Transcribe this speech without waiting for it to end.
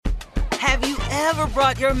Have you ever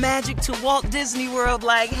brought your magic to Walt Disney World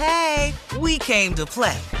like, hey, we came to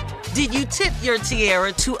play? Did you tip your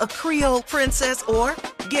tiara to a Creole princess or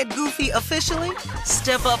get goofy officially?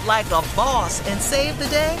 Step up like a boss and save the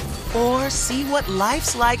day? Or see what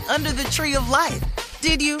life's like under the tree of life?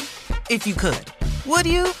 Did you? If you could. Would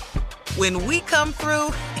you? When we come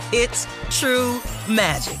through, it's true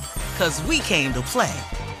magic. 'Cause we came to play.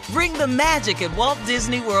 Bring the magic at Walt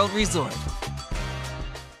Disney World Resort.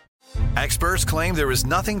 Experts claim there is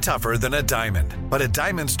nothing tougher than a diamond. But at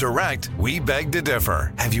Diamonds Direct, we beg to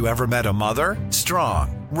differ. Have you ever met a mother?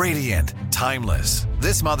 Strong, radiant, timeless.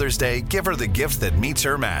 This Mother's Day, give her the gift that meets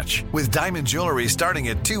her match. With diamond jewelry starting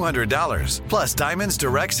at $200. Plus Diamonds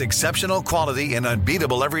Direct's exceptional quality and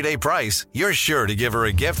unbeatable everyday price, you're sure to give her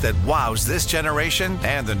a gift that wows this generation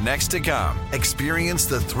and the next to come. Experience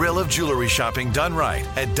the thrill of jewelry shopping done right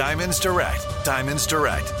at Diamonds Direct. Diamonds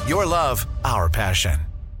Direct. Your love, our passion.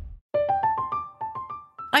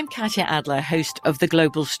 I'm Katya Adler, host of The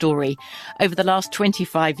Global Story. Over the last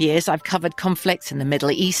 25 years, I've covered conflicts in the Middle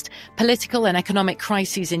East, political and economic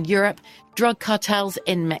crises in Europe, drug cartels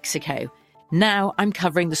in Mexico. Now I'm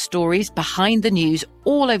covering the stories behind the news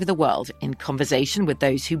all over the world in conversation with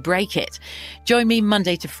those who break it. Join me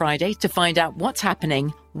Monday to Friday to find out what's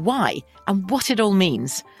happening, why, and what it all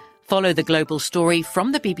means. Follow The Global Story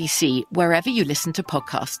from the BBC wherever you listen to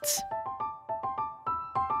podcasts.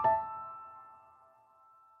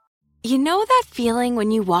 You know that feeling when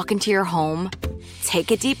you walk into your home, take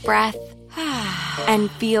a deep breath, and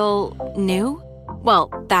feel new? Well,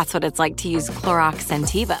 that's what it's like to use Clorox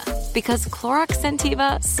Scentiva. Because Clorox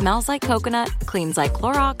Scentiva smells like coconut, cleans like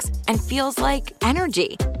Clorox, and feels like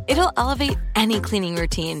energy. It'll elevate any cleaning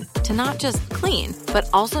routine to not just clean, but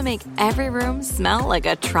also make every room smell like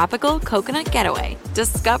a tropical coconut getaway.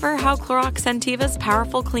 Discover how Clorox Scentiva's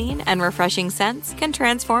powerful clean and refreshing scents can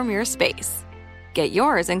transform your space. Get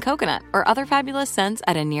yours in coconut or other fabulous scents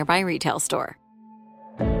at a nearby retail store.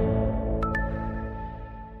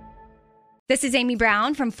 This is Amy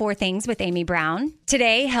Brown from 4 Things with Amy Brown.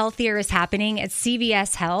 Today, Healthier is happening at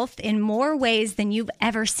CVS Health in more ways than you've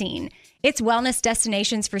ever seen. It's wellness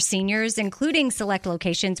destinations for seniors, including select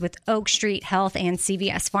locations with Oak Street Health and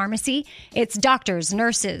CVS Pharmacy. It's doctors,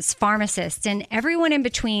 nurses, pharmacists, and everyone in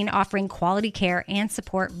between offering quality care and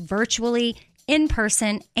support virtually, in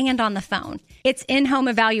person, and on the phone. It's in-home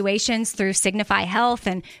evaluations through Signify Health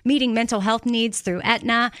and meeting mental health needs through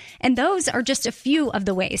Aetna. And those are just a few of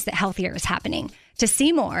the ways that Healthier is happening. To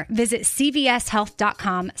see more, visit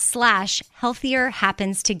cvshealth.com/healthier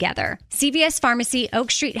happens together. CVS Pharmacy,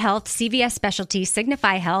 Oak Street Health, CVS Specialty,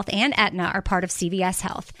 Signify Health, and Aetna are part of CVS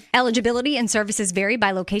Health. Eligibility and services vary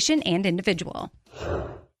by location and individual.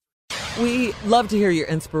 We love to hear your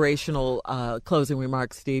inspirational closing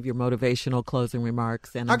remarks, Steve, your motivational closing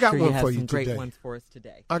remarks. And I'm sure you have some great ones for us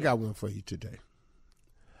today. I got one for you today.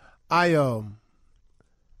 I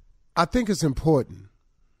think it's important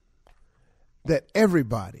that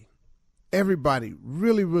everybody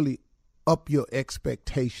really, really up your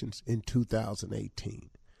expectations in 2018.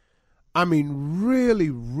 I mean, really,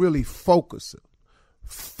 really focus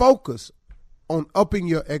on upping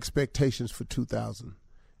your expectations for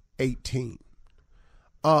 2018.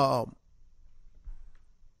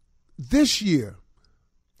 This year,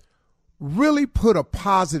 really put a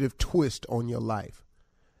positive twist on your life.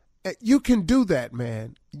 You can do that,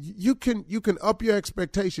 man. You can up your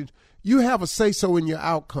expectations. You have a say-so in your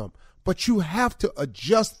outcome, but you have to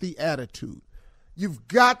adjust the attitude. You've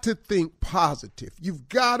got to think positive. You've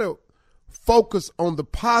got to focus on the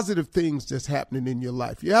positive things that's happening in your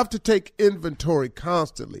life. You have to take inventory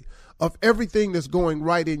constantly of everything that's going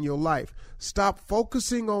right in your life. Stop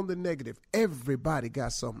focusing on the negative. Everybody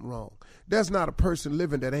got something wrong. There's not a person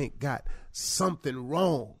living that ain't got something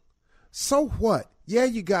wrong. So what? Yeah,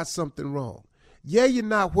 you got something wrong. Yeah, you're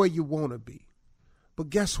not where you want to be. But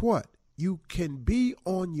guess what? You can be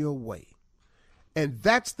on your way. And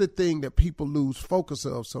that's the thing that people lose focus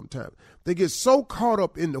of sometimes. They get so caught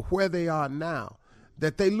up in the where they are now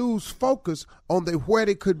that they lose focus on the where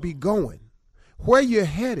they could be going, where you're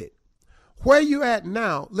headed. Where you at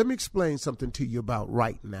now, let me explain something to you about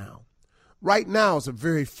right now. Right now is a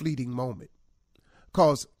very fleeting moment.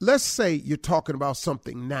 Because let's say you're talking about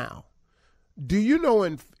something now. Do you know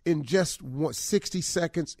in just 60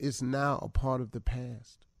 seconds is now a part of the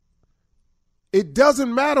past? It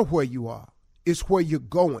doesn't matter where you are. It's where you're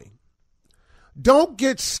going. Don't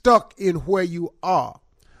get stuck in where you are.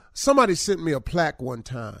 Somebody sent me a plaque one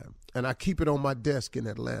time, and I keep it on my desk in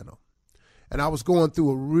Atlanta. And I was going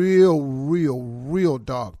through a real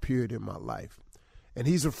dark period in my life. And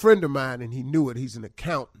he's a friend of mine, and he knew it. He's an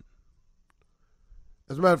accountant.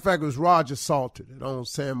 As a matter of fact, it was Roger Salter that owns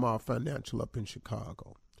Sandmar Financial up in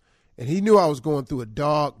Chicago. And he knew I was going through a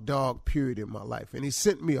dark, dark period in my life. And he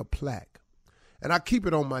sent me a plaque. And I keep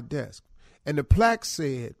it on my desk. And the plaque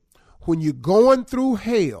said, when you're going through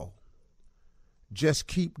hell, just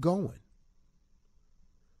keep going.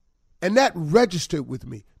 And that registered with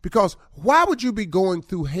me, because why would you be going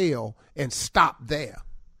through hell and stop there?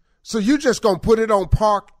 So you just going to put it on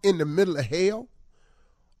park in the middle of hell?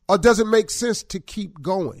 Or does it make sense to keep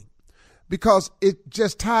going? Because it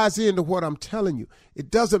just ties into what I'm telling you.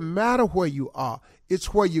 It doesn't matter where you are.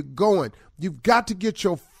 It's where you're going. You've got to get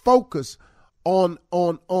your focus on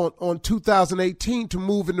 2018 to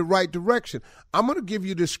move in the right direction. I'm going to give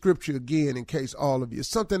you this scripture again in case all of you. It's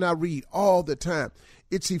something I read all the time.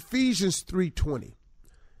 It's Ephesians 3:20.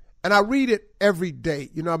 And I read it every day.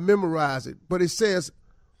 You know, I memorize it. But it says,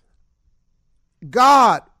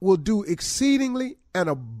 God will do exceedingly and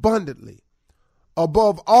abundantly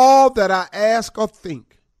above all that I ask or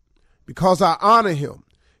think, because I honor him.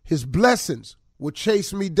 His blessings will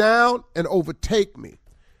chase me down and overtake me.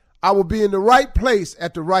 I will be in the right place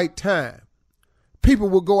at the right time. People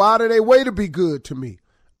will go out of their way to be good to me.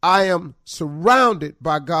 I am surrounded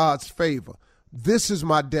by God's favor. This is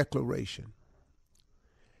my declaration.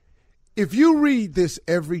 If you read this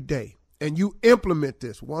every day and you implement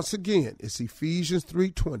this, once again, it's Ephesians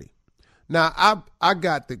 3:20. Now, I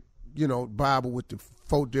got the Bible with the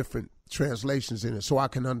 4 different translations in it so I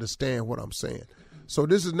can understand what I'm saying. So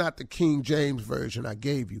this is not the King James version I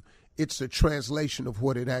gave you. It's a translation of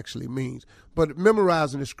what it actually means. But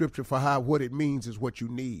memorizing the scripture for what it means is what you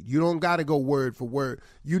need. You don't got to go word for word.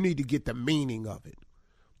 You need to get the meaning of it.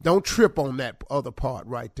 Don't trip on that other part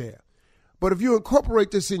right there. But if you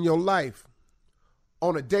incorporate this in your life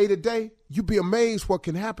on a day-to-day, you'd be amazed what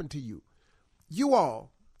can happen to you. You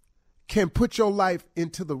all can put your life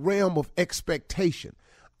into the realm of expectation.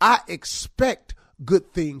 I expect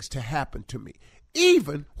good things to happen to me.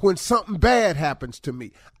 Even when something bad happens to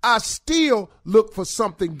me, I still look for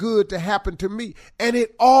something good to happen to me, and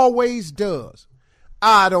it always does.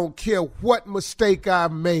 I don't care what mistake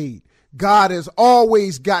I've made. God has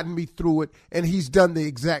always gotten me through it, and he's done the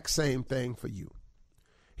exact same thing for you.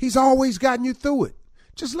 He's always gotten you through it.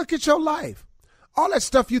 Just look at your life. All that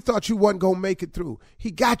stuff you thought you wasn't going to make it through,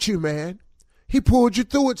 he got you, man. He pulled you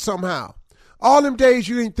through it somehow. All them days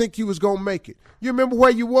you didn't think you was going to make it. You remember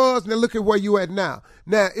where you was, and then look at where you at now.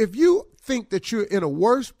 Now, if you think that you're in a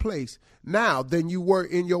worse place now than you were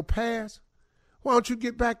in your past, why don't you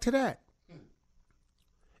get back to that?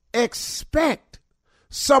 Expect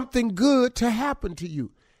something good to happen to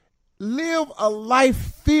you. Live a life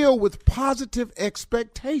filled with positive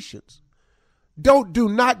expectations. Do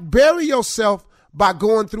not bury yourself by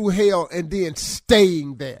going through hell and then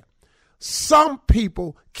staying there. Some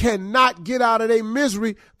people cannot get out of their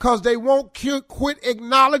misery because they won't quit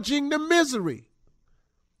acknowledging the misery.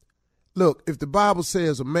 Look, if the Bible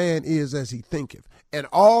says a man is as he thinketh, and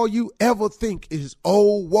all you ever think is,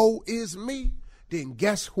 oh, woe is me, then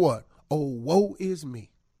guess what? Oh, woe is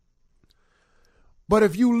me. But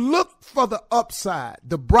if you look for the upside,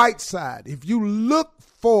 the bright side, if you look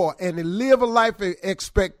for and live a life of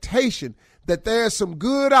expectation that there's some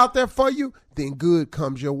good out there for you, then good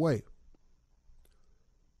comes your way.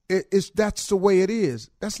 That's the way it is.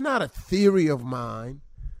 That's not a theory of mine.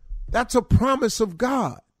 That's a promise of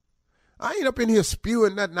God. I ain't up in here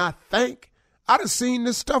spewing nothing I think. I done seen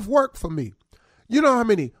this stuff work for me. You know how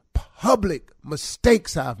many public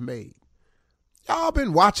mistakes I've made. Y'all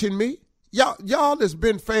been watching me. Y'all that's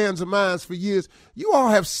been fans of mine for years, you all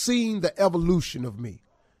have seen the evolution of me.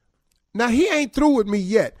 Now, he ain't through with me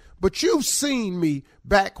yet, but you've seen me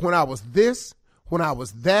back when I was this, when I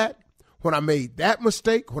was that, when I made that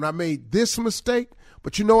mistake, when I made this mistake.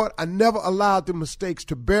 But you know what? I never allowed the mistakes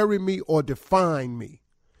to bury me or define me.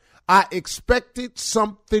 I expected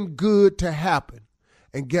something good to happen.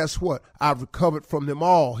 And guess what? I've recovered from them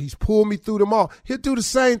all. He's pulled me through them all. He'll do the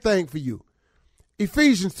same thing for you.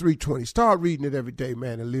 Ephesians 3:20. Start reading it every day,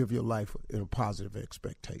 man, and live your life in a positive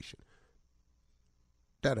expectation.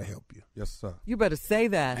 That'll help you. Yes, sir. You better say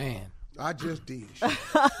that. Man, I just did.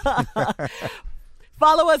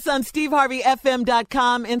 Follow us on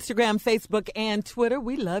SteveHarveyFM.com, Instagram, Facebook, and Twitter.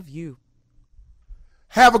 We love you.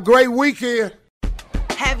 Have a great weekend.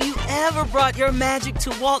 Have you ever brought your magic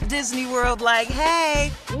to Walt Disney World like,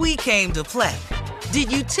 hey, we came to play?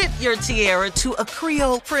 Did you tip your tiara to a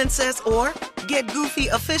Creole princess or get goofy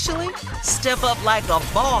officially? Step up like a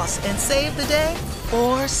boss and save the day?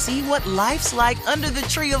 Or see what life's like under the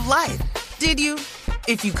tree of life? Did you?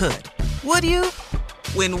 If you could. Would you?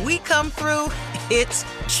 When we come through, it's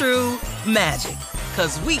true magic.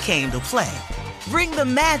 'Cause we came to play. Bring the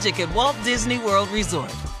magic at Walt Disney World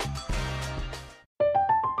Resort.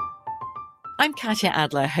 I'm Katya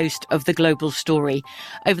Adler, host of The Global Story.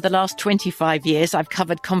 Over the last 25 years, I've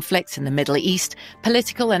covered conflicts in the Middle East,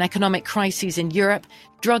 political and economic crises in Europe,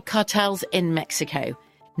 drug cartels in Mexico.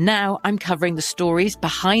 Now I'm covering the stories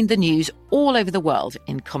behind the news all over the world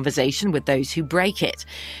in conversation with those who break it.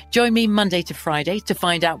 Join me Monday to Friday to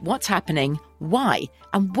find out what's happening, why,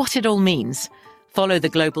 and what it all means. Follow The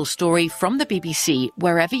Global Story from the BBC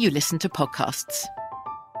wherever you listen to podcasts.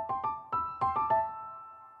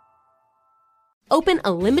 Open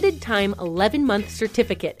a limited-time 11-month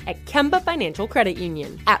certificate at Kemba Financial Credit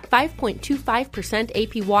Union. At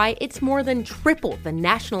 5.25% APY, it's more than triple the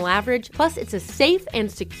national average, plus it's a safe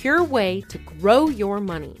and secure way to grow your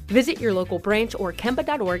money. Visit your local branch or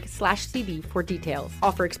kemba.org/cb for details.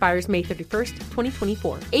 Offer expires May 31st,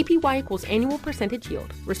 2024. APY equals annual percentage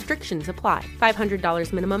yield. Restrictions apply.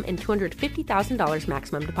 $500 minimum and $250,000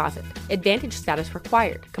 maximum deposit. Advantage status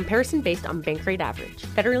required. Comparison based on bank rate average.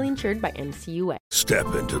 Federally insured by NCUA.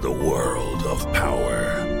 Step into the world of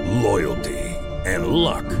power, loyalty, and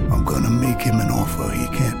luck. I'm gonna make him an offer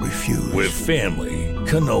he can't refuse. With family,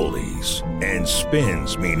 cannolis, and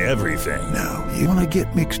spins mean everything. Now, you wanna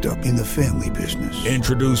get mixed up in the family business.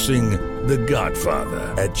 Introducing The Godfather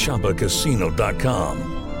at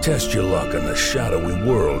ChumbaCasino.com. Test your luck in the shadowy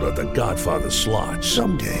world of The Godfather slot.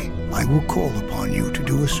 Someday, I will call upon you to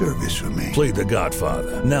do a service for me. Play The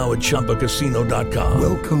Godfather, now at ChumbaCasino.com.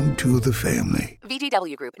 Welcome to the family.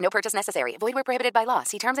 VGW Group. No purchase necessary. Void where prohibited by law.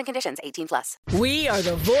 See terms and conditions. 18+. We are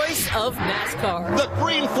the voice of NASCAR. The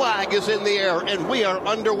green flag is in the air, and we are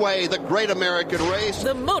underway. The great American race.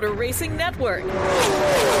 The Motor Racing Network.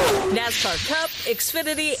 NASCAR Cup,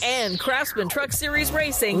 Xfinity, and Craftsman Truck Series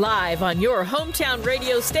Racing live on your hometown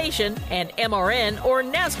radio station and MRN or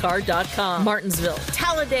NASCAR.com. Martinsville,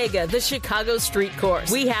 Talladega, the Chicago Street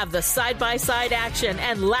Course. We have the side-by-side action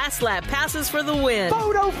and last lap passes for the win.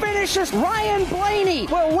 Photo finishes. Ryan Blaney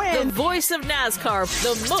will win. The voice of NASCAR,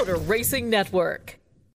 the Motor Racing Network.